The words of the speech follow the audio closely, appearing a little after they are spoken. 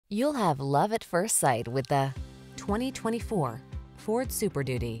You'll have love at first sight with the 2024 Ford Super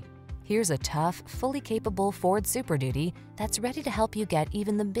Duty. Here's a tough, fully capable Ford Super Duty that's ready to help you get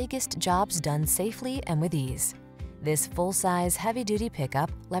even the biggest jobs done safely and with ease. This full-size, heavy-duty pickup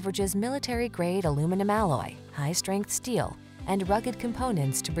leverages military-grade aluminum alloy, high-strength steel, and rugged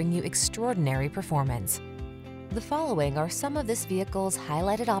components to bring you extraordinary performance. The following are some of this vehicle's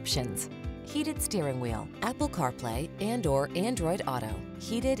highlighted options: heated steering wheel, Apple CarPlay and/or Android Auto,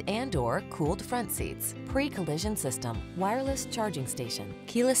 heated and/or cooled front seats, pre-collision system, wireless charging station,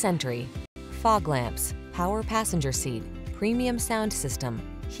 keyless entry, fog lamps, power passenger seat, premium sound system,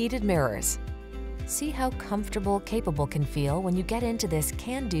 heated mirrors. See how comfortable, capable can feel when you get into this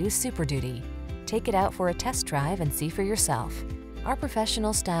can-do Super Duty. Take it out for a test drive and see for yourself. Our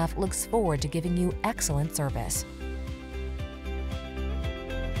professional staff looks forward to giving you excellent service.